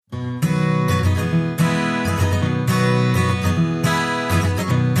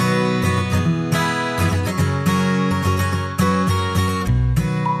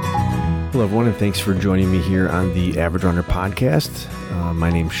Hello, everyone, and thanks for joining me here on the Average Runner podcast.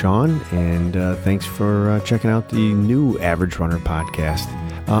 My name's Sean, and thanks for checking out the new Average Runner podcast.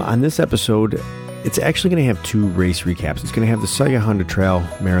 On this episode, it's actually going to have two race recaps. It's going to have the Sehgahunda Trail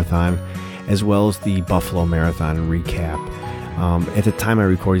Marathon as well as the Buffalo Marathon recap. At the time I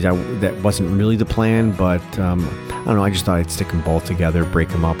recorded, that wasn't really the plan, but I don't know, I just thought I'd stick them both together, break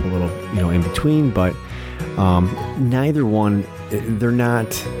them up a little, in between, but neither one, they're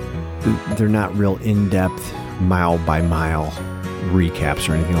not real in-depth mile by mile recaps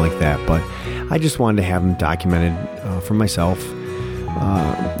or anything like that, but I just wanted to have them documented for myself,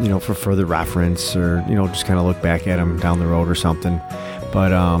 for further reference, or just kind of look back at them down the road or something. But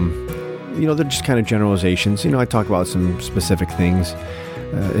they're just kind of generalizations. I talk about some specific things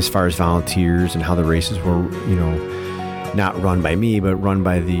as far as volunteers and how the races were, not run by me, but run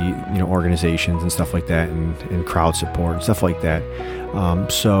by the organizations and stuff like that, and crowd support and stuff like that.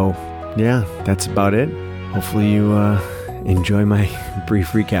 So yeah, that's about it. Hopefully you enjoy my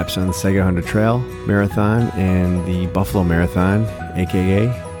brief recaps on the Sehgahunda Trail Marathon and the Buffalo Marathon, aka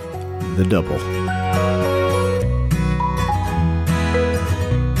the Double.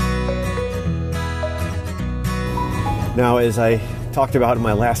 Now, as I talked about in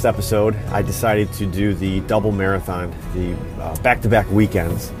my last episode, I decided to do the double marathon, the back-to-back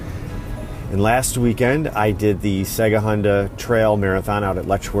weekends. And last weekend, I did the Sehgahunda Trail Marathon out at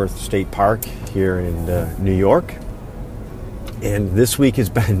Letchworth State Park here in New York. And this week has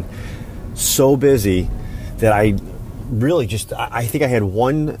been so busy that I really I think I had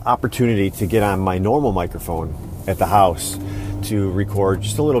one opportunity to get on my normal microphone at the house to record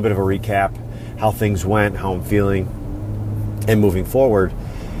just a little bit of a recap, how things went, how I'm feeling, and moving forward.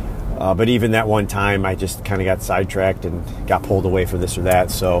 But even that one time, I just kind of got sidetracked and got pulled away for this or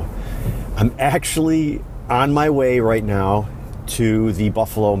that. So I'm actually on my way right now to the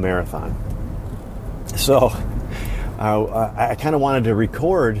Buffalo Marathon. So I kind of wanted to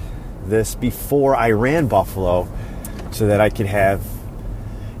record this before I ran Buffalo so that I could have,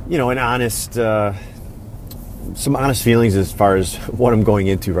 an honest, some honest feelings as far as what I'm going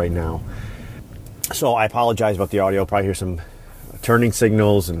into right now. So I apologize about the audio. Probably hear some turning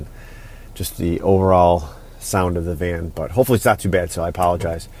signals and just the overall sound of the van, but hopefully it's not too bad, so I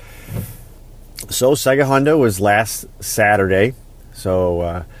apologize. So Sehgahunda was last Saturday,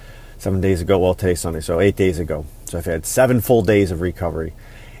 so 7 days ago. Well, today's Sunday, so 8 days ago. So I've had 7 full days of recovery,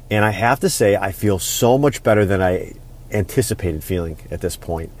 and I have to say I feel so much better than I anticipated feeling at this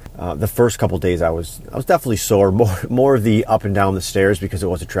point. The first couple days I was definitely sore, more of the up and down the stairs because it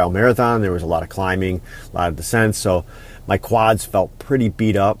was a trail marathon. There was a lot of climbing, a lot of descents, so my quads felt pretty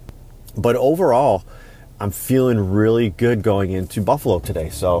beat up. But overall, I'm feeling really good going into Buffalo today.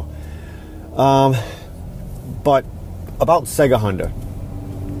 So, but about Sehgahunda.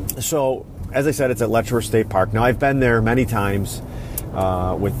 So, as I said, it's at Letchworth State Park. Now, I've been there many times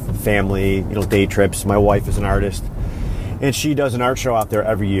with family, day trips. My wife is an artist, and she does an art show out there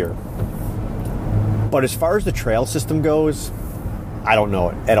every year. But as far as the trail system goes, I don't know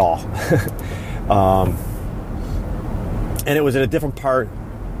it at all. And it was in a different part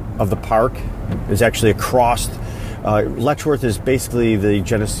of the park. It was actually across. Letchworth is basically the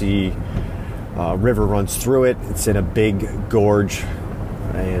Genesee River runs through it. It's in a big gorge,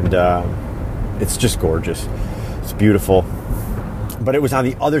 and it's just gorgeous. It's beautiful. But it was on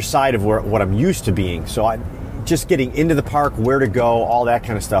the other side of what I'm used to being. So just getting into the park, where to go, all that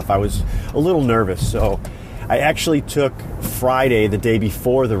kind of stuff, I was a little nervous. So I actually took Friday, the day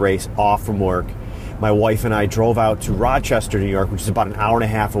before the race, off from work. My wife and I drove out to Rochester, New York, which is about an hour and a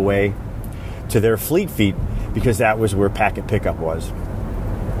half away, to their Fleet Feet, because that was where Packet Pickup was.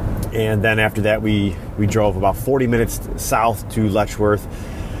 And then after that, we drove about 40 minutes south to Letchworth,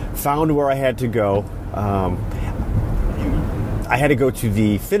 found where I had to go. I had to go to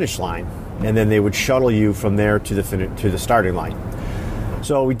the finish line, and then they would shuttle you from there to the starting line.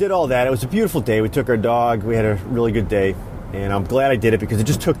 So we did all that. It was a beautiful day. We took our dog. We had a really good day. And I'm glad I did it because it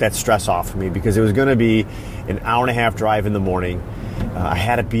just took that stress off of me, because it was going to be an hour and a half drive in the morning. I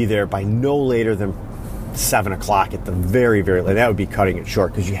had to be there by no later than 7 o'clock at the very, very late. That would be cutting it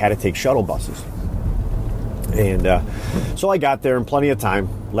short because you had to take shuttle buses. And so I got there in plenty of time,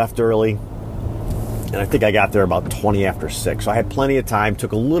 left early, and I think I got there about 20 after 6. So I had plenty of time,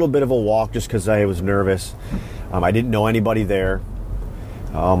 took a little bit of a walk just because I was nervous. I didn't know anybody there.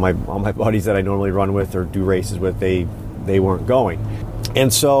 All my buddies that I normally run with or do races with, they weren't going.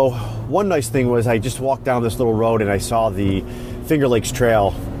 And so one nice thing was I just walked down this little road and I saw the Finger Lakes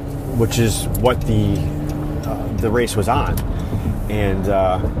Trail, which is what the race was on. And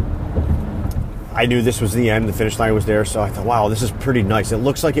I knew this was the end. The finish line was there, so I thought, wow, this is pretty nice. It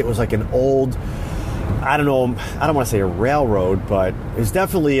looks like it was like an old, I don't know, I don't want to say a railroad, but it's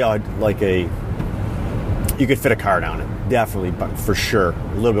definitely you could fit a car down it, definitely, but for sure,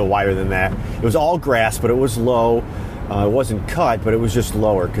 a little bit wider than that. It was all grass, but it was low. It wasn't cut, but it was just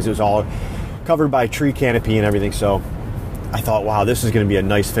lower because it was all covered by tree canopy and everything. So I thought, wow, this is going to be a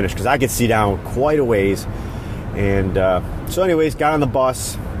nice finish because I could see down quite a ways. And so anyways, got on the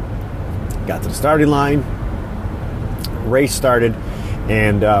bus, got to the starting line, race started,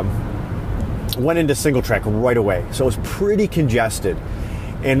 and went into single track right away. So it was pretty congested.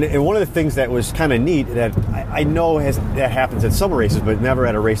 And one of the things that was kind of neat that I know that happens at summer races, but never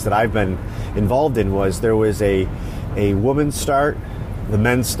at a race that I've been involved in, was there was a women's start, the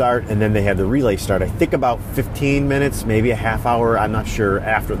men's start, and then they had the relay start. I think about 15 minutes, maybe a half hour, I'm not sure,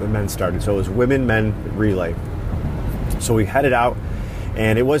 after the men started. So it was women, men, relay. So we headed out,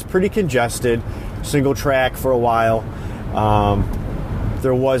 and it was pretty congested, single track for a while.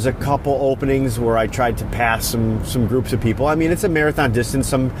 There was a couple openings where I tried to pass some groups of people. I mean, it's a marathon distance.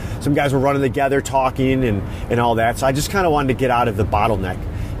 Some guys were running together, talking and all that. So I just kind of wanted to get out of the bottleneck.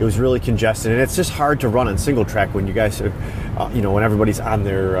 It was really congested, and it's just hard to run on single track when you guys are, when everybody's on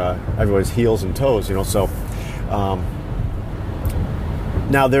their everybody's heels and toes, So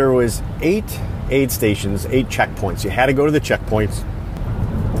now there was 8 aid stations, 8 checkpoints. You had to go to the checkpoints.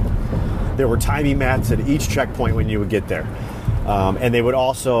 There were timing mats at each checkpoint when you would get there. And they would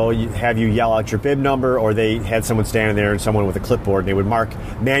also have you yell out your bib number, or they had someone standing there and someone with a clipboard, and they would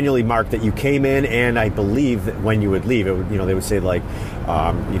manually mark that you came in, and I believe that when you would leave, it would, they would say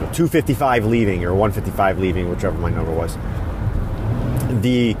 2:55 leaving or 1:55 leaving, whichever my number was.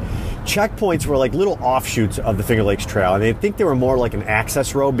 The checkpoints were like little offshoots of the Finger Lakes Trail, and I think they were more like an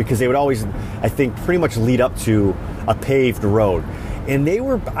access road because they would always, I think, pretty much lead up to a paved road. And they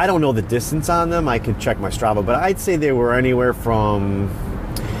were, I don't know the distance on them, I could check my Strava, but I'd say they were anywhere from,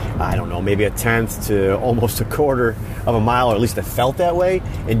 I don't know, maybe a tenth to almost a quarter of a mile, or at least it felt that way,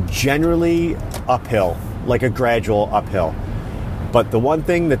 and generally uphill, like a gradual uphill. But the one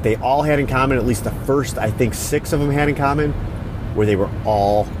thing that they all had in common, at least the first, I think 6 of them had in common, where they were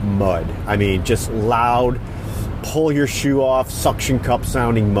all mud. I mean, just loud, pull your shoe off, suction cup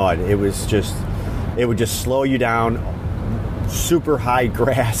sounding mud. It would just slow you down. Super high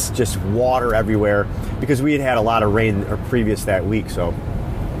grass, just water everywhere, because we had a lot of rain previous that week. So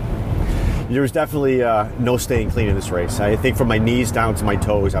there was definitely no staying clean in this race. I think from my knees down to my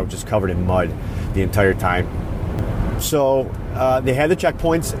toes, I was just covered in mud the entire time. So they had the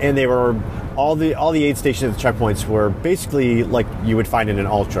checkpoints, and they were all the aid stations at the checkpoints were basically like you would find in an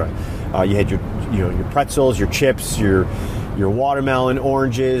ultra. You had your pretzels, your chips, your watermelon,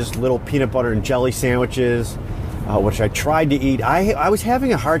 oranges, little peanut butter and jelly sandwiches. Which I tried to eat. I was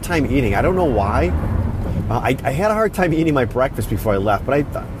having a hard time eating. I don't know why. I had a hard time eating my breakfast before I left, but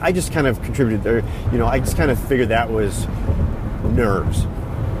I just kind of contributed there. I just kind of figured that was nerves.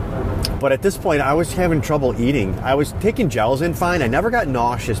 But at this point, I was having trouble eating. I was taking gels in fine. I never got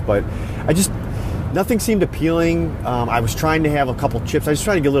nauseous, but nothing seemed appealing. I was trying to have a couple chips. I was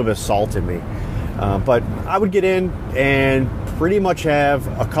trying to get a little bit of salt in me. But I would get in and pretty much have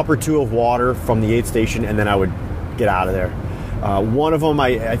a cup or two of water from the aid station, and then I would get out of there. One of them,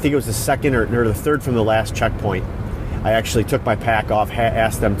 I think it was the second or the third from the last checkpoint, I actually took my pack off,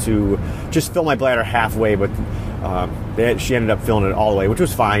 asked them to just fill my bladder halfway, but she ended up filling it all the way, which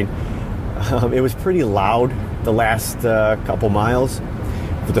was fine. It was pretty loud the last couple miles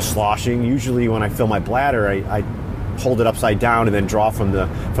with the sloshing. Usually when I fill my bladder, I hold it upside down and then draw from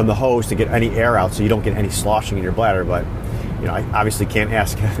the hose to get any air out so you don't get any sloshing in your bladder. But I obviously can't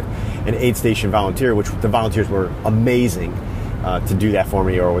ask an aid station volunteer, which the volunteers were amazing to do that for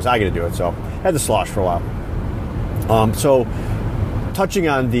me, or was I going to do it? So I had to slosh for a while. So touching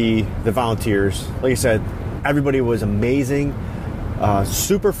on the volunteers, like I said, everybody was amazing,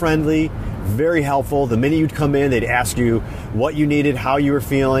 super friendly, very helpful. The minute you'd come in, they'd ask you what you needed, how you were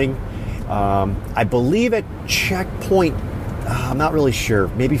feeling. I believe at checkpoint, I'm not really sure,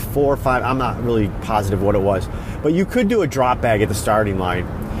 maybe 4 or 5, I'm not really positive what it was, but you could do a drop bag at the starting line.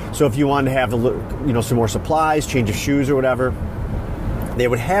 So if you wanted to have some more supplies, change of shoes or whatever, they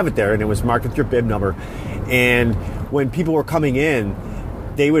would have it there, and it was marked with your bib number. And when people were coming in,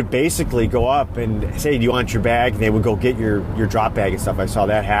 they would basically go up and say, do you want your bag? And they would go get your drop bag and stuff. I saw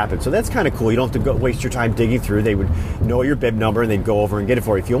that happen. So that's kind of cool. You don't have to waste your time digging through. They would know your bib number, and they'd go over and get it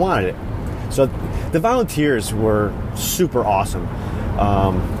for you if you wanted it. So the volunteers were super awesome.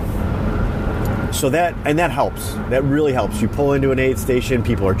 So that helps. That really helps. You pull into an aid station,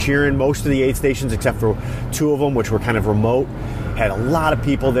 people are cheering. Most of the aid stations, except for 2 of them, which were kind of remote, had a lot of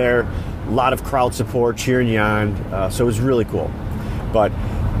people there. A lot of crowd support, cheering you on. So it was really cool. But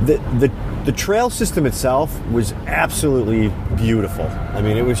the trail system itself was absolutely beautiful. I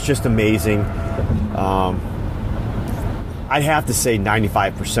mean, it was just amazing. I'd have to say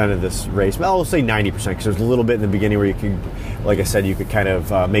 95% of this race. Well, I'll say 90% because there's a little bit in the beginning where you could, like I said, you could kind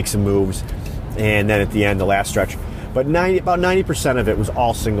of make some moves, and then at the end, the last stretch. But about 90% of it was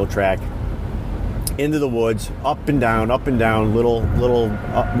all single track, into the woods, up and down, little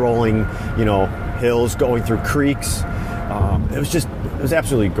up rolling, hills going through creeks. It was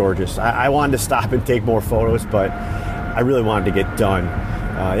absolutely gorgeous. I wanted to stop and take more photos, but I really wanted to get done.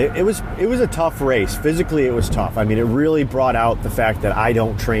 It was a tough race. Physically, it was tough. I mean, it really brought out the fact that I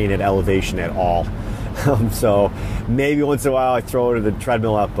don't train at elevation at all. So maybe once in a while I throw to the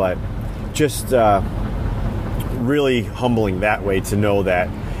treadmill up, but just really humbling that way to know that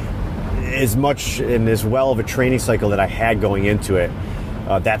as much and as well of a training cycle that I had going into it,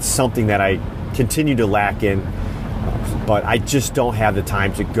 that's something that I continue to lack in. But I just don't have the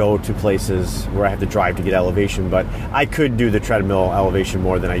time to go to places where I have to drive to get elevation. But I could do the treadmill elevation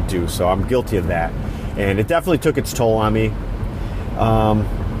more than I do, so I'm guilty of that. And it definitely took its toll on me.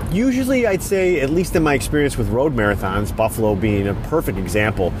 Usually, I'd say, at least in my experience with road marathons, Buffalo being a perfect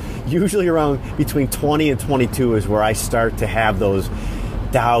example, usually around between 20 and 22 is where I start to have those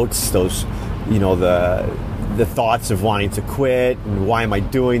doubts, those, the thoughts of wanting to quit and why am I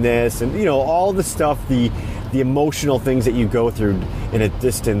doing this, and all the stuff, the emotional things that you go through in a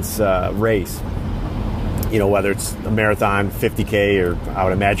distance race. Whether it's a marathon, 50K, or I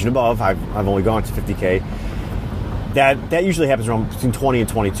would imagine above. I've only gone to 50K. That usually happens around between 20 and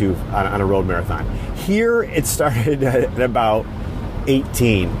 22 on a road marathon. Here, it started at about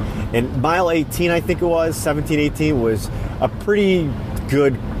 18. And mile 18, I think it was, 17, 18, was a pretty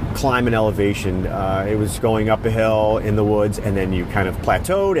good climb and elevation. It was going up a hill in the woods, and then you kind of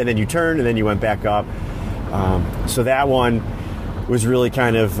plateaued, and then you turned, and then you went back up. So that one was really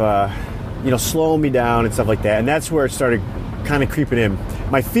kind of, slowing me down and stuff like that. And that's where it started kind of creeping in.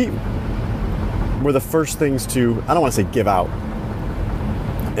 My feet were the first things to, I don't want to say give out.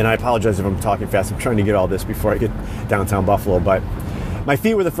 And I apologize if I'm talking fast. I'm trying to get all this before I get downtown Buffalo. But my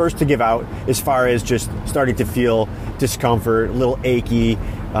feet were the first to give out as far as just starting to feel discomfort, a little achy.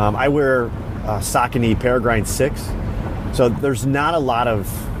 I wear Saucony Peregrine 6. So there's not a lot of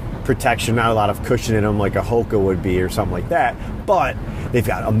protection, not a lot of cushion in them like a Hoka would be or something like that, but they've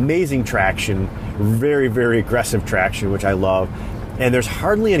got amazing traction, very, very aggressive traction, which I love, and there's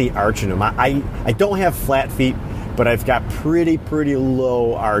hardly any arch in them. I don't have flat feet, but I've got pretty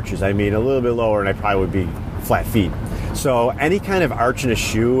low arches. I mean, a little bit lower, and I probably would be flat feet. So any kind of arch in a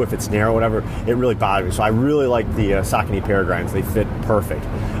shoe, if it's narrow, whatever, it really bothers me. So I really like the Saucony Peregrines. They fit perfect,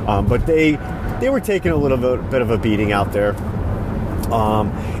 but they were taking a little bit of a beating out there.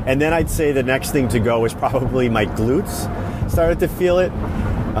 And then I'd say the next thing to go was probably my glutes. Started to feel it,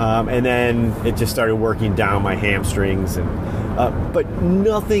 and then it just started working down my hamstrings, but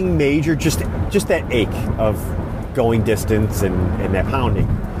nothing major. Just that ache of going distance and that pounding.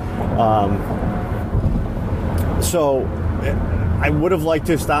 So I would have liked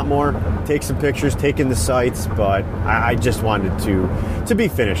to have stopped more, take some pictures, taken the sights, but I just wanted to be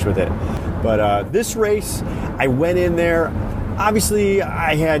finished with it. But this race, I went in there. Obviously,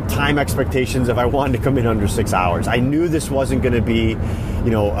 I had time expectations if I wanted to come in under 6 hours. I knew this wasn't going to be,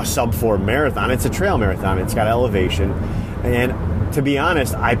 a sub-4 marathon. It's a trail marathon. It's got elevation. And to be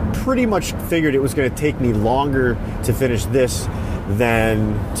honest, I pretty much figured it was going to take me longer to finish this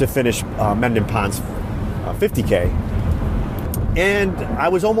than to finish Mendon Pond's 50K. And I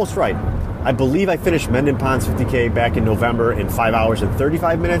was almost right. I believe I finished Mendon Pond's 50K back in November in 5 hours and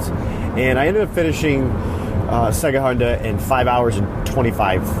 35 minutes. And I ended up finishing Sehgahunda in 5 hours and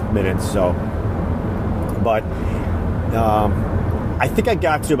 25 minutes. So, but I think I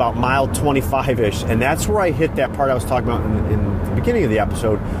got to about mile 25-ish, and that's where I hit that part I was talking about in the beginning of the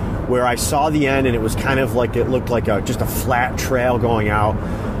episode, where I saw the end, and it was kind of like, it looked like just a flat trail going out.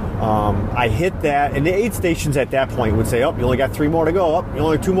 I hit that, and the aid stations at that point would say, oh, you only got 3 more to go. Oh, you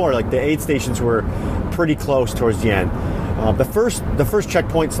only have 2 more. Like, the aid stations were pretty close towards the end. The first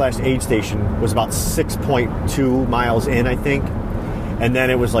checkpoint / aid station was about 6.2 miles in, I think. And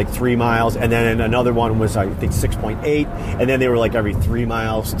then it was like 3 miles. And then another one was, I think, 6.8. And then they were like every 3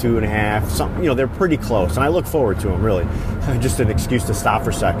 miles, 2.5. Something, they're pretty close. And I look forward to them, really. Just an excuse to stop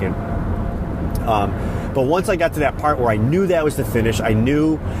for a second. But once I got to that part where I knew that was the finish, I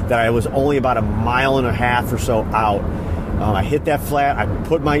knew that I was only about 1.5 miles or so out. I hit that flat. I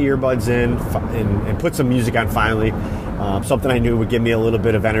put my earbuds in and put some music on finally. Something I knew would give me a little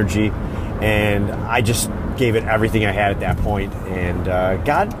bit of energy. And I just gave it everything I had at that point, and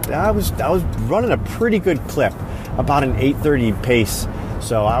I was running a pretty good clip, about an 8:30 pace.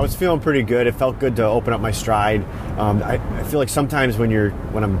 So I was feeling pretty good. It felt good to open up my stride. I feel like sometimes when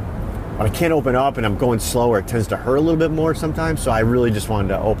I can't open up and I'm going slower, it tends to hurt a little bit more sometimes. So I really just wanted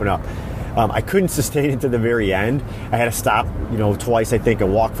to open up. I couldn't sustain it to the very end. I had to stop, twice, I think,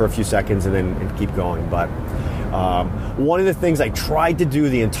 and walk for a few seconds and keep going. But one of the things I tried to do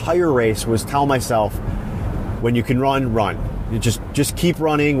the entire race was tell myself, when you can run, run. You just keep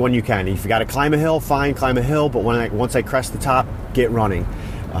running when you can. If you got to climb a hill, fine, climb a hill. But once I crest the top, get running.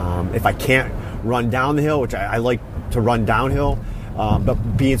 If I can't run down the hill, which I like to run downhill, but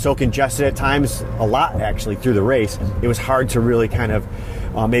being so congested at times, a lot actually through the race, it was hard to really kind of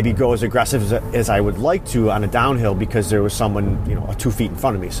maybe go as aggressive as I would like to on a downhill because there was someone 2 feet in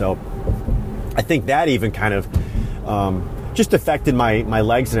front of me. So I think that even kind of just affected my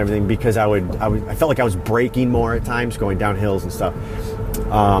legs and everything, because I felt like I was braking more at times going down hills and stuff.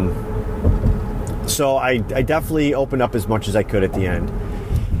 So I definitely opened up as much as I could at the end.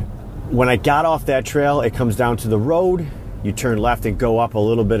 When I got off that trail, it comes down to the road. You turn left and go up a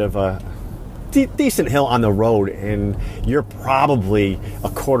little bit of a decent hill on the road, and you're probably a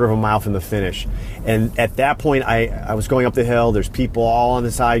quarter of a mile from the finish. And at that point, I was going up the hill. There's people all on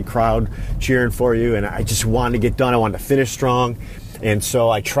the side, crowd cheering for you, and I just wanted to get done. I wanted to finish strong. And so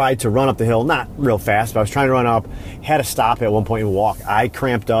I tried to run up the hill, not real fast, but I was trying to run up, had to stop at one point and walk. I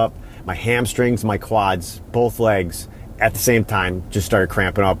cramped up. My hamstrings, my quads, both legs at the same time just started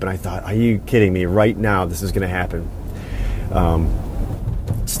cramping up, and I thought, are you kidding me? Right now this is going to happen.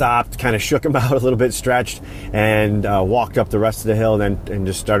 Stopped, kind of shook them out a little bit, stretched, and walked up the rest of the hill, and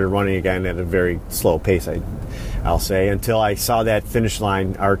just started running again at a very slow pace, I'll say, until I saw that finish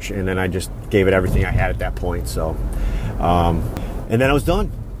line arch, and then I just gave it everything I had at that point. So, and then I was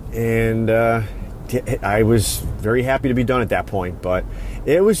done, and I was very happy to be done at that point. But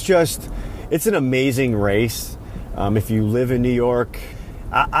it's an amazing race. If you live in New York,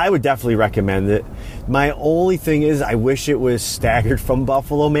 I would definitely recommend it. My only thing is, I wish it was staggered from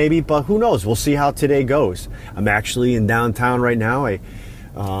Buffalo maybe, but who knows? We'll see how today goes. I'm actually in downtown right now. I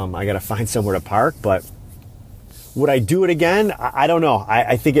got to find somewhere to park, but would I do it again? I don't know.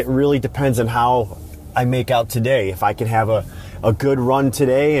 I think it really depends on how I make out today. If I can have a good run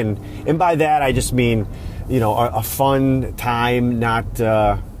today, and by that I just mean, a fun time, not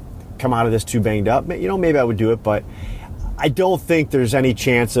come out of this too banged up. Maybe I would do it, but I don't think there's any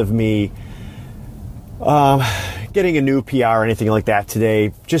chance of me getting a new PR or anything like that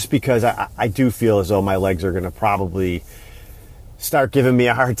today, just because I do feel as though my legs are going to probably start giving me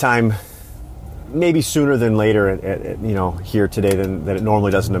a hard time, maybe sooner than later at here today than it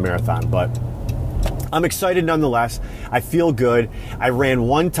normally does in a marathon. But I'm excited nonetheless. I feel good. I ran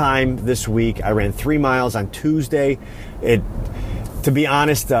one time this week. I ran 3 miles on Tuesday. To be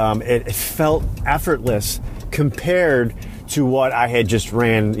honest, it felt effortless compared to what I had just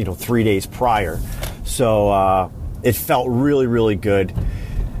ran, 3 days prior. So it felt really, really good.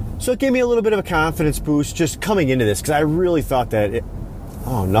 So it gave me a little bit of a confidence boost just coming into this, because I really thought that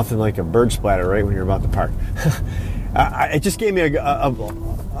nothing like a bird splatter right when you're about to park. It just gave me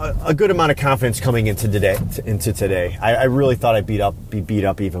a good amount of confidence coming into today. I really thought I'd be beat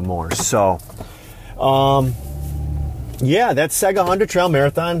up even more. So, that's Sehgahunda Trail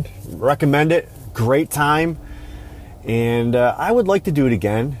Marathon. Recommend it. Great time. And I would like to do it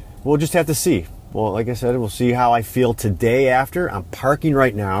again. We'll just have to see. Well, like I said, we'll see how I feel today after. I'm parking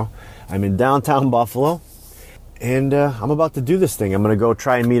right now. I'm in downtown Buffalo. And I'm about to do this thing. I'm going to go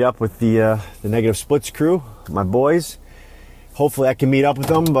try and meet up with the Negative Splits crew, my boys. Hopefully I can meet up with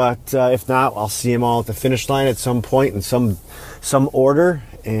them, but if not, I'll see them all at the finish line at some point in some order.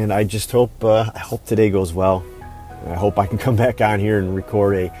 And I just hope today goes well. I hope I can come back on here and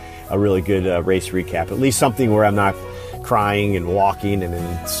record a really good race recap. At least something where I'm not crying and walking and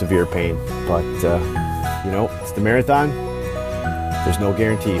in severe pain. But, it's the marathon. There's no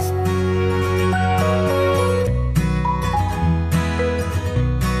guarantees.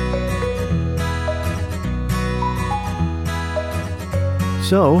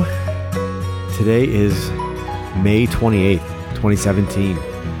 So, today is May 28th, 2017.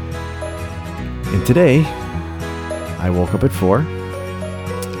 And today, I woke up at 4.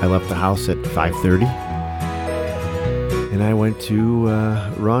 I left the house at 5:30. And I went to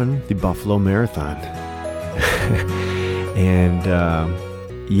run the Buffalo Marathon. And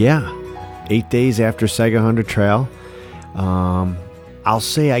 8 days after Sehgahunda Trail, I'll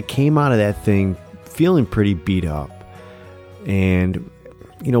say I came out of that thing feeling pretty beat up. And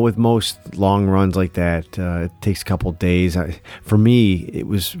with most long runs like that, it takes a couple days. For me, it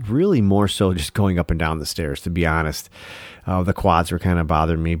was really more so just going up and down the stairs, to be honest. The quads were kind of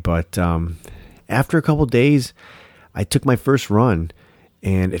bothering me. But after a couple days, I took my first run,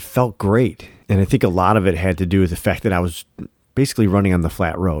 and it felt great. And I think a lot of it had to do with the fact that I was basically running on the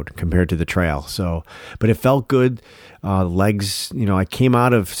flat road compared to the trail. So, but it felt good. Legs, I came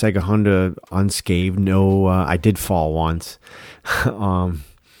out of Sehgahunda unscathed. No, I did fall once. And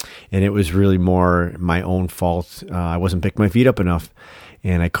it was really more my own fault. I wasn't picking my feet up enough,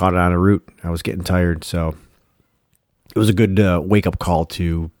 and I caught it on a route. I was getting tired. So it was a good wake-up call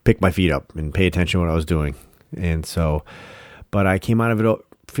to pick my feet up and pay attention to what I was doing. And so, but I came out of it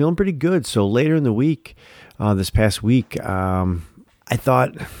feeling pretty good. So later in the week, this past week, I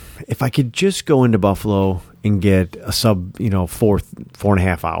thought if I could just go into Buffalo and get a sub,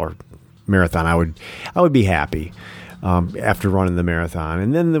 4.5 hour marathon, I would be happy after running the marathon.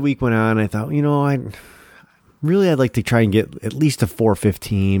 And then the week went on. I thought, I'd like to try and get at least a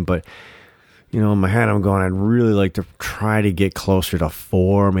 4:15, but in my head, I'm going, I'd really like to try to get closer to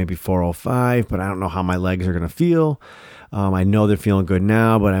 4, maybe 4:05, but I don't know how my legs are going to feel. I know they're feeling good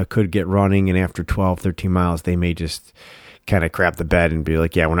now, but I could get running, and after 12, 13 miles, they may just kind of crap the bed and be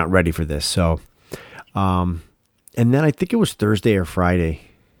like, yeah, we're not ready for this. So, and then I think it was Thursday or Friday,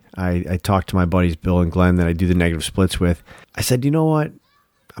 I talked to my buddies Bill and Glenn that I do the negative splits with. I said, you know what?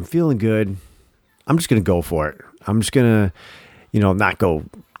 I'm feeling good. I'm just going to go for it. I'm just going to, not go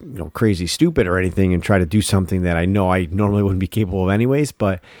crazy stupid or anything and try to do something that I know I normally wouldn't be capable of anyways.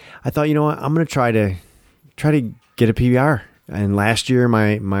 But I thought, I'm going to try to get a PBR. And last year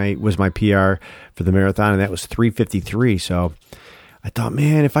my PR for the marathon, and that was 3:53. So I thought,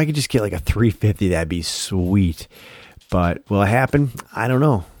 man, if I could just get like a 3:50, that'd be sweet. But will it happen? I don't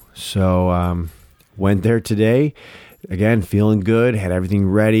know. So went there today. Again, feeling good, had everything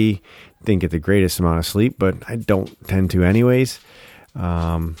ready. Didn't get the greatest amount of sleep, but I don't tend to anyways.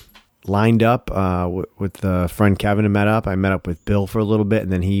 Lined up with friend Kevin and met up. I met up with Bill for a little bit,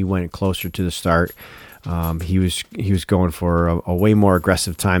 and then he went closer to the start. He was going for a way more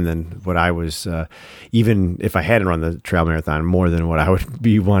aggressive time than what I was, even if I hadn't run the trail marathon, more than what I would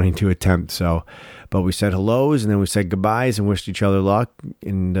be wanting to attempt. So, but we said hellos, and then we said goodbyes and wished each other luck,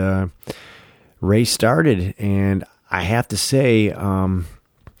 and race started. And I have to say,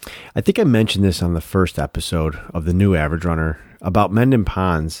 I think I mentioned this on the first episode of the New Average Runner about Mendon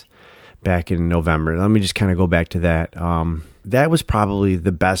Ponds back in November. Let me just kind of go back to that. That was probably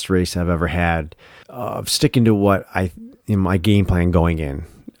the best race I've ever had of sticking to what in my game plan going in.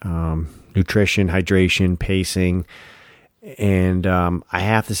 Nutrition, hydration, pacing. And I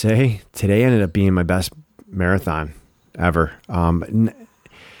have to say, today ended up being my best marathon ever.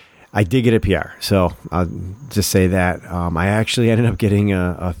 I did get a PR, so I'll just say that. I actually ended up getting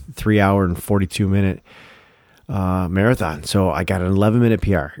a 3 hour and 42 minute marathon. So I got an 11-minute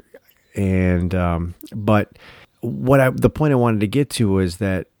PR. And but the point I wanted to get to was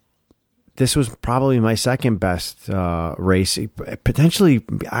that this was probably my second best race. Potentially,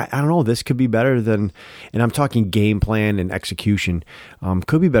 I don't know, this could be better than, and I'm talking game plan and execution,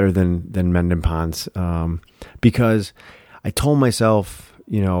 could be better than Mendon Ponds, because I told myself,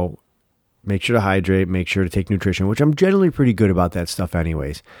 make sure to hydrate, make sure to take nutrition, which I'm generally pretty good about that stuff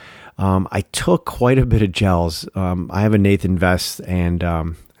anyways. I took quite a bit of gels. I have a Nathan vest, and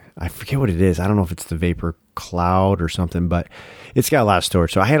I forget what it is. I don't know if it's the Vapor Cloud or something, but it's got a lot of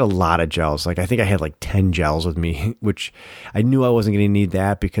storage. So I had a lot of gels. I think I had 10 gels with me, which I knew I wasn't going to need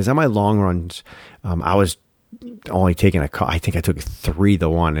that because on my long runs, I was only taking I think I took 3 to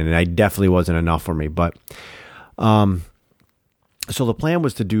 1, and it definitely wasn't enough for me. But, so the plan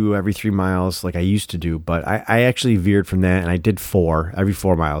was to do every 3 miles like I used to do, but I actually veered from that, and I did 4 every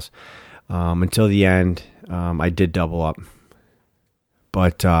 4 miles until the end. I did double up.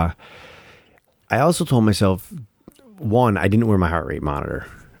 But I also told myself, one, I didn't wear my heart rate monitor.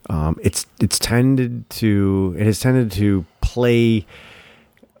 It has tended to play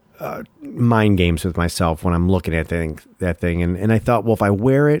mind games with myself when I'm looking at that thing. And I thought, well, if I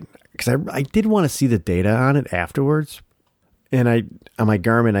wear it, because I did want to see the data on it afterwards. And on my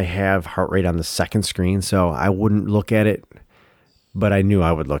Garmin, I have heart rate on the second screen, so I wouldn't look at it. But I knew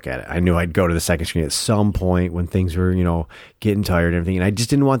I would look at it. I knew I'd go to the second screen at some point when things were, getting tired and everything. And I just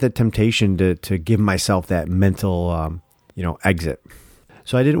didn't want that temptation to give myself that mental, exit.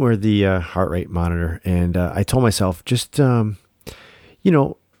 So I didn't wear the heart rate monitor. And I told myself, just,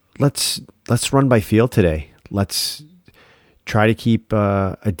 let's run by feel today. Let's try to keep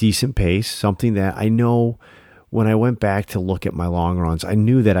a decent pace, something that I know when I went back to look at my long runs, I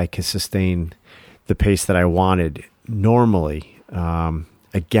knew that I could sustain the pace that I wanted normally.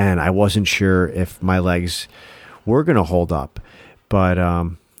 again, I wasn't sure if my legs were going to hold up, but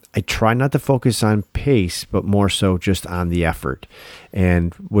I try not to focus on pace, but more so just on the effort,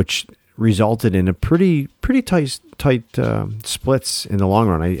 and which resulted in a pretty tight splits in the long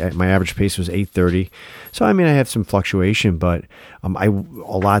run. My average pace was 8:30, so I mean I had some fluctuation, but a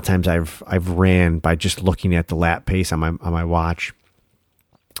lot of times I've ran by just looking at the lap pace on my watch.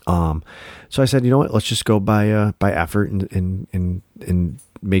 So I said, you know what, let's just go by effort and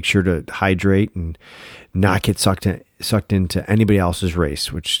make sure to hydrate and not get sucked into anybody else's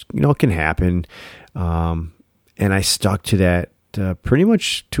race, which, you know, can happen. And I stuck to that pretty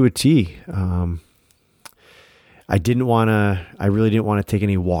much to a T. I really didn't want to take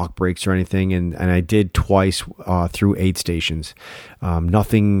any walk breaks or anything. And I did twice through aid stations.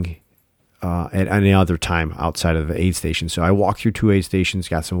 Nothing at any other time outside of the aid station. So I walked through 2 aid stations,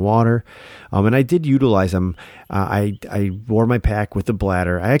 got some water, and I did utilize them. I wore my pack with the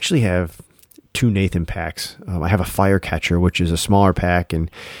bladder. I actually have 2 Nathan packs. I have a fire catcher, which is a smaller pack,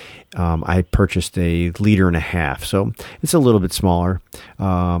 and I purchased a 1.5 liters. So it's a little bit smaller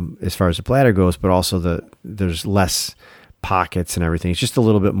as far as the bladder goes, but also there's less pockets and everything. It's just a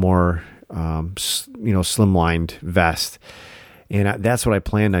little bit more, slimlined vest. And that's what I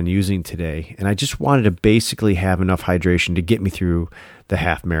planned on using today. And I just wanted to basically have enough hydration to get me through the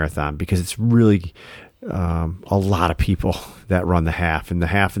half marathon, because it's really a lot of people that run the half. And the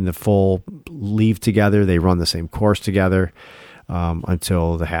half and the full leave together. They run the same course together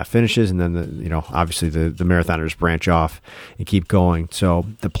until the half finishes. And then, obviously the marathoners branch off and keep going. So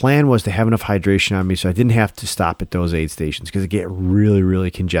the plan was to have enough hydration on me so I didn't have to stop at those aid stations, because it get really,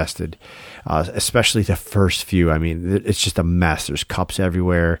 really congested, especially the first few. I mean, it's just a mess. There's cups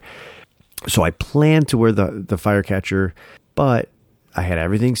everywhere. So I planned to wear the fire catcher, but I had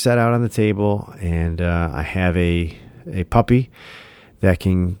everything set out on the table, and I have a puppy that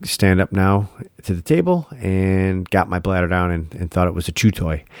can stand up now to the table, and got my bladder down and thought it was a chew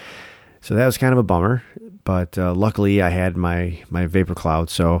toy. So that was kind of a bummer, but luckily I had my vapor cloud,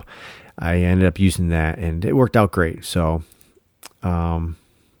 so I ended up using that, and it worked out great. So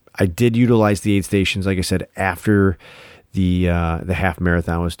I did utilize the aid stations, like I said, after the half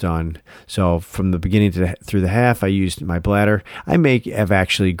marathon was done. So from the beginning through the half, I used my bladder. I may have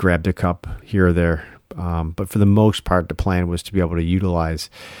actually grabbed a cup here or there, but for the most part, the plan was to be able to utilize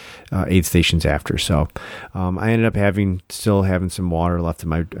aid stations after. So I ended up still having some water left in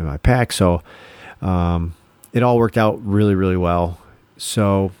my pack. So it all worked out really, really well.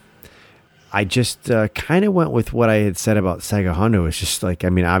 So I just kind of went with what I had said about Sehgahunda. It's just like, I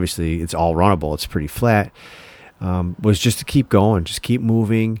mean, obviously it's all runnable. It's pretty flat. Was just to keep going, just keep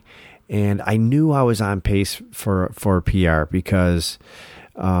moving. And I knew I was on pace for a PR, because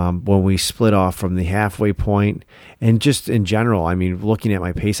when we split off from the halfway point, and just in general, I mean, looking at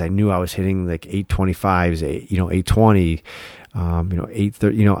my pace, I knew I was hitting like 825s, 820,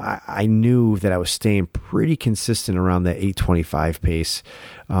 830. I knew that I was staying pretty consistent around that 825 pace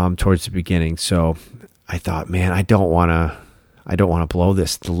towards the beginning. So I thought, man, I don't want to blow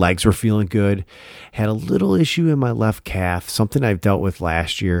this. The legs were feeling good. Had a little issue in my left calf, something I've dealt with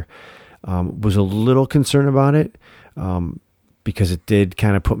last year. Was a little concerned about it because it did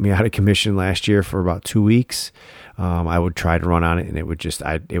kind of put me out of commission last year for about 2 weeks. I would try to run on it, and it would just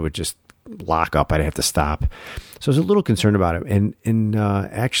lock up. I'd have to stop. So I was a little concerned about it, and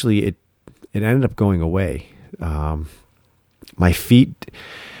actually it ended up going away. My feet.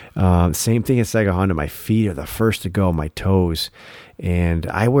 Same thing as Sehgahunda. My feet are the first to go, my toes. And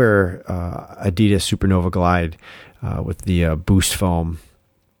I wear Adidas Supernova Glide with the Boost foam.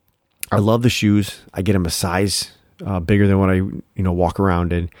 I love the shoes. I get them a size bigger than what I walk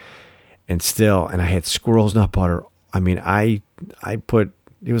around in. And I had squirrel's nut butter. I mean, I put,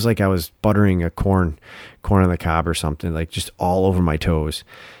 it was like I was buttering a corn on the cob or something, like just all over my toes.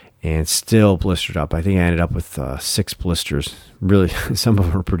 And still blistered up. I think I ended up with 6 blisters. Really, some of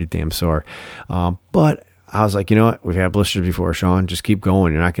them are pretty damn sore. But I was like, you know what? We've had blisters before, Sean. Just keep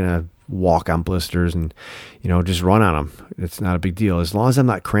going. You're not going to walk on blisters and, just run on them. It's not a big deal. As long as I'm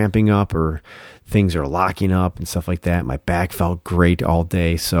not cramping up or things are locking up and stuff like that. My back felt great all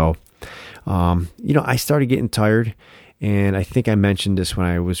day. So, I started getting tired. And I think I mentioned this when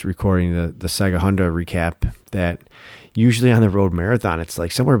I was recording the Sehgahunda recap, that usually on the road marathon, it's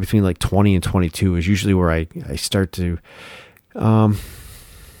like somewhere between like 20 and 22 is usually where I start to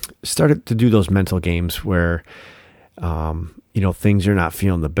do those mental games where things are not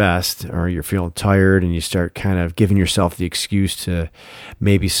feeling the best, or you're feeling tired, and you start kind of giving yourself the excuse to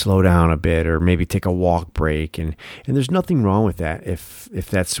maybe slow down a bit or maybe take a walk break. And there's nothing wrong with that if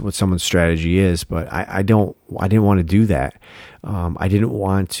that's what someone's strategy is, but I didn't want to do that. I didn't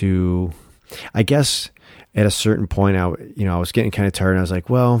want to, I guess at a certain point, I was getting kind of tired, and I was like,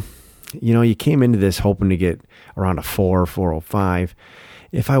 well, you came into this hoping to get around a 4:05.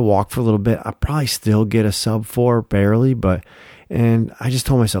 If I walk for a little bit, I'll probably still get a sub 4 barely, and I just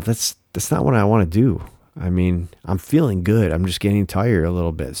told myself that's not what I want to do. I mean, I'm feeling good. I'm just getting tired a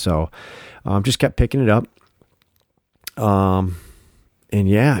little bit. So just kept picking it up. And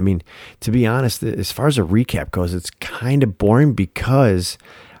yeah, I mean, to be honest, as far as a recap goes, it's kind of boring because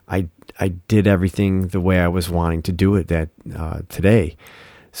I did everything the way I was wanting to do it today.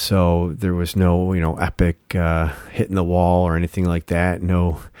 So there was no, epic hitting the wall or anything like that.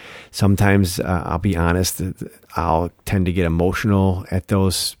 No, sometimes I'll be honest, I'll tend to get emotional at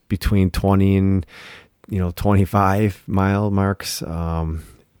those between 20 and 25 mile marks.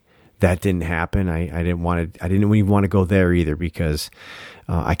 That didn't happen. I didn't even want to go there either, because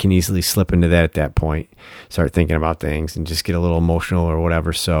I can easily slip into that at that point, start thinking about things and just get a little emotional or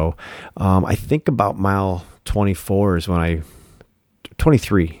whatever. So I think about mile 23 is when I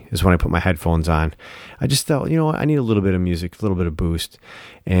put my headphones on. I just thought, I need a little bit of music, a little bit of boost.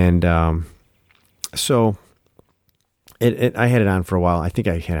 And so I had it on for a while. I think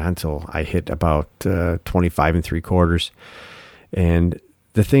I had it on until I hit about 25 3/4. And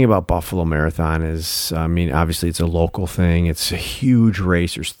the thing about Buffalo Marathon is, obviously it's a local thing. It's a huge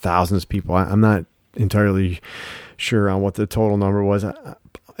race. There's thousands of people. I'm not entirely sure on what the total number was.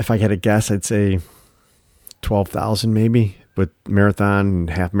 If I had to guess, I'd say 12,000 maybe, with marathon and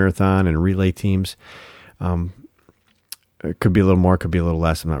half marathon and relay teams. It could be a little more, could be a little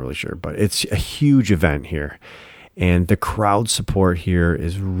less. I'm not really sure, but it's a huge event here. And the crowd support here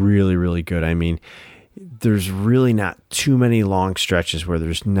is really, really good. I mean, there's really not too many long stretches where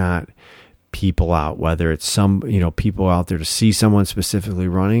there's not people out, whether it's people out there to see someone specifically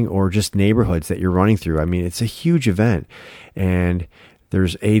running, or just neighborhoods that you're running through. I mean, it's a huge event, and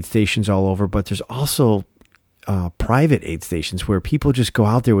there's aid stations all over, but there's also private aid stations where people just go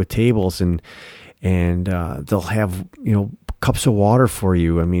out there with tables and they'll have, cups of water for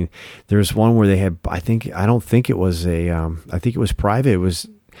you. I mean, there's one where they had, I think it was private.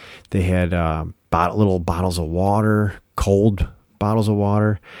 They had little bottles of water, cold bottles of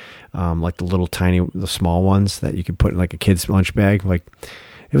water, like the small ones that you could put in like a kid's lunch bag. Like,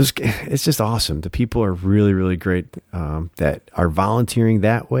 it's just awesome. The people are really, really great that are volunteering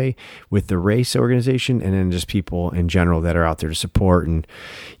that way with the race organization, and then just people in general that are out there to support and,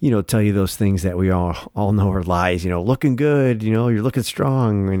 tell you those things that we all know are lies. Looking good, you're looking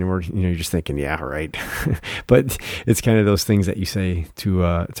strong, and you're just thinking, yeah, right. But it's kind of those things that you say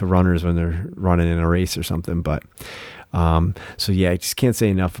to runners when they're running in a race or something. But so yeah, I just can't say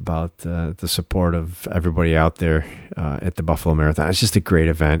enough about the support of everybody out there at the Buffalo Marathon. It's just a great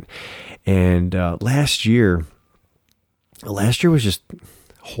event. And last year was just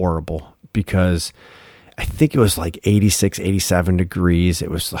horrible, because I think it was like 86, 87 degrees.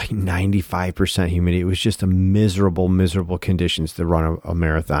 It was like 95% humidity. It was just a miserable conditions to run a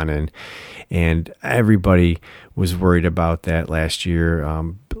marathon in. And everybody was worried about that last year.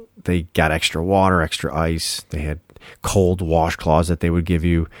 They got extra water, extra ice. They had cold washcloths that they would give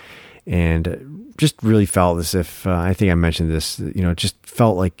you, and just really felt as if I think I mentioned this, just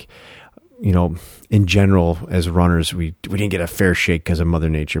felt like, in general as runners, we didn't get a fair shake because of Mother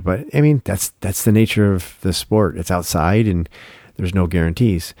Nature. But I mean, that's the nature of the sport. It's outside, and there's no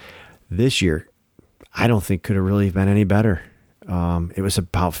guarantees. This year, I don't think could have really been any better. It was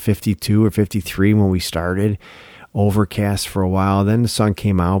about 52 or 53 when we started, overcast for a while. Then the sun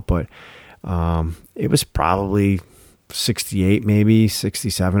came out, but it was probably 68, maybe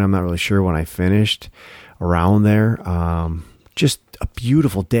 67. I'm not really sure when I finished, around there. Just a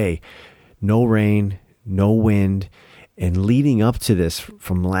beautiful day. No rain, no wind. And leading up to this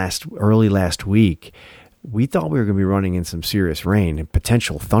from early last week, we thought we were going to be running in some serious rain and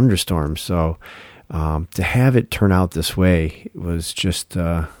potential thunderstorms. So to have it turn out this way was just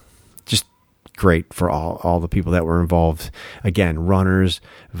great for all the people that were involved. Again, runners,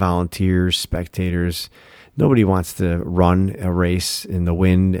 volunteers, spectators. Nobody wants to run a race in the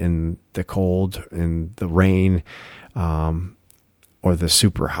wind and the cold and the rain, or the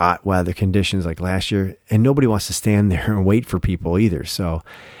super hot weather conditions like last year. And nobody wants to stand there and wait for people either. So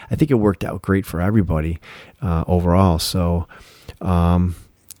I think it worked out great for everybody overall. So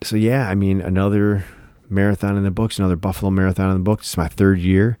yeah, I mean, another marathon in the books, another Buffalo Marathon in the books. It's my third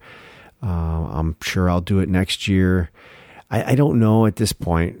year. I'm sure I'll do it next year. I don't know at this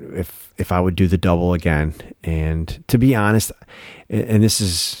point if I would do the double again. And to be honest, and this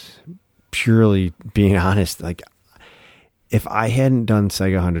is purely being honest, like if I hadn't done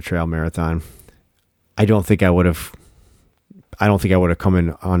Sehgahunda Trail Marathon, I don't think I would have come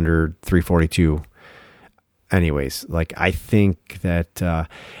in under 342 anyways. Like I think the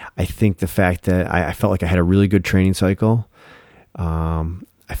fact that I felt like I had a really good training cycle.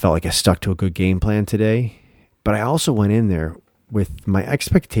 I felt like I stuck to a good game plan today, but I also went in there with my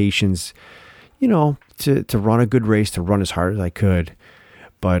expectations, to run a good race, to run as hard as I could.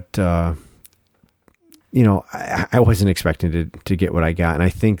 But, I wasn't expecting to get what I got. And I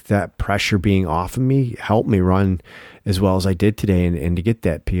think that pressure being off of me helped me run as well as I did today and to get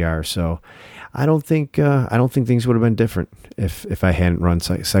that PR. So I don't think things would have been different if I hadn't run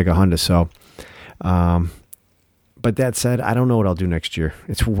Sehgahunda. So, but that said, I don't know what I'll do next year.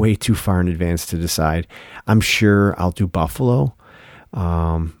 It's way too far in advance to decide. I'm sure I'll do Buffalo.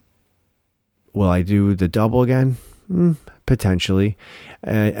 Will I do the double again? Potentially.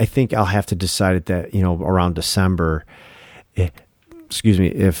 I think I'll have to decide at that, around December. If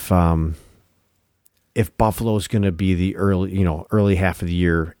Buffalo's going to be the early half of the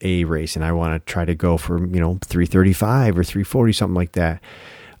year A race, and I want to try to go for 335 or 340, something like that.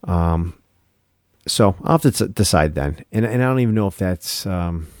 So I'll have to decide then. And I don't even know if that's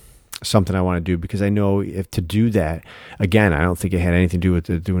something I want to do, because I know if to do that, again, I don't think it had anything to do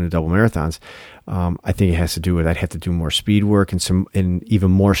with doing the double marathons. I think it has to do with I'd have to do more speed work and even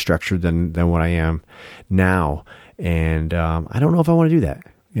more structure than what I am now. And I don't know if I want to do that.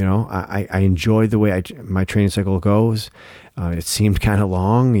 I enjoy the way my training cycle goes. It seemed kind of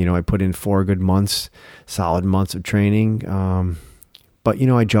long. I put in 4 good months, solid months of training. But,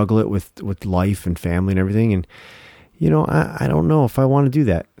 I juggle it with life and family and everything. And, I don't know if I want to do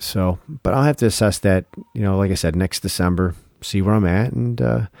that. So, but I'll have to assess that, like I said, next December, see where I'm at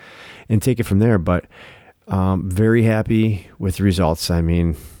and take it from there. But, very happy with the results. I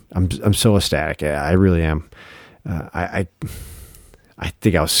mean, I'm so ecstatic. I really am. I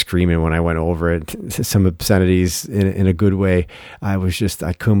think I was screaming when I went over it, some obscenities in a good way. I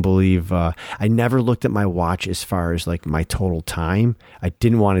couldn't believe, I never looked at my watch as far as like my total time. I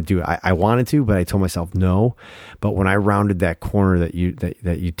didn't want to do it. I wanted to, but I told myself no. But when I rounded that corner that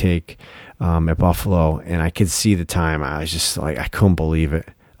you take, at Buffalo, and I could see the time, I was just like, I couldn't believe it.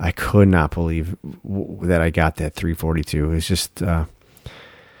 I could not believe that I got that 342. It was just, I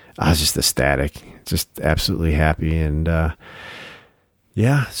was just ecstatic, just absolutely happy. And,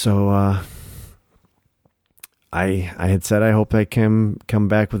 yeah, so I had said I hope I can come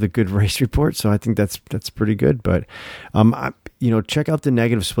back with a good race report, so I think that's pretty good. But check out the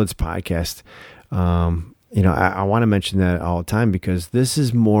Negative Splits podcast. I want to mention that all the time, because this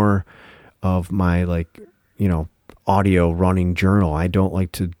is more of my audio running journal. I don't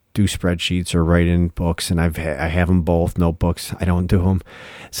like to do spreadsheets or write in books, and I have them both, notebooks. I don't do them.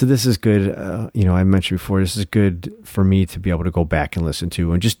 So this is good. I mentioned before, this is good for me to be able to go back and listen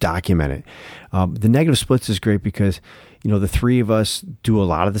to and just document it. The Negative Splits is great because, the three of us do a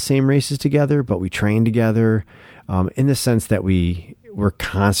lot of the same races together, but we train together, in the sense that we're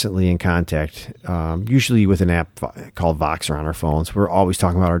constantly in contact, usually with an app called Voxer on our phones. We're always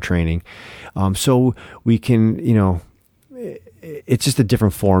talking about our training. So we can, it's just a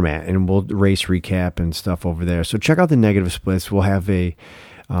different format, and we'll race recap and stuff over there. So check out the Negative Splits. We'll have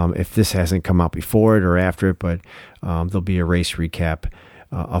if this hasn't come out before it or after it, but there'll be a race recap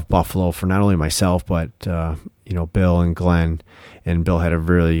of Buffalo for not only myself, but Bill and Glenn. And Bill had a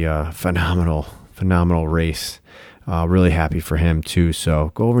really phenomenal race. Really happy for him too.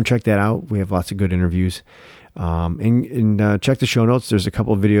 So go over and check that out. We have lots of good interviews. And check the show notes. There's a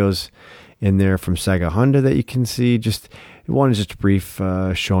couple of videos in there from Sehgahunda that you can see. Just one is just brief,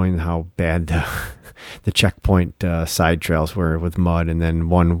 showing how bad the checkpoint side trails were with mud, and then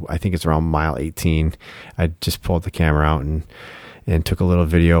one, I think it's around mile 18. I just pulled the camera out and took a little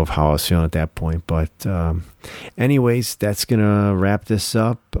video of how I was feeling at that point. But anyways, that's gonna wrap this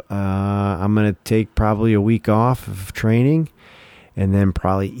up. I'm gonna take probably a week off of training, and then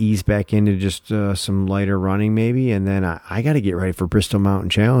probably ease back into just some lighter running maybe, and then I got to get ready for Bristol Mountain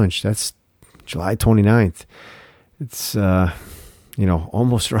Challenge. That's July 29th. It's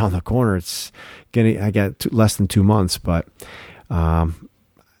almost around the corner. I got less than 2 months, but I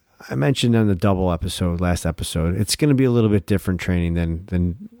mentioned on the last episode, it's going to be a little bit different training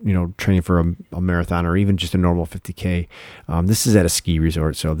than training for a marathon or even just a normal 50K. This is at a ski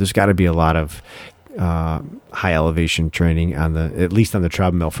resort, so there's got to be a lot of high elevation training at least on the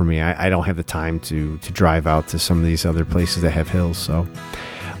treadmill for me. I don't have the time to drive out to some of these other places that have hills. So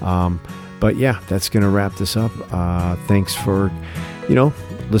But yeah, that's going to wrap this up. Thanks for,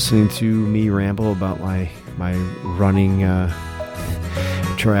 listening to me ramble about my running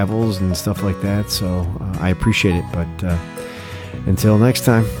travels and stuff like that. So I appreciate it. But until next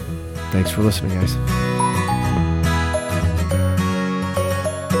time, thanks for listening, guys.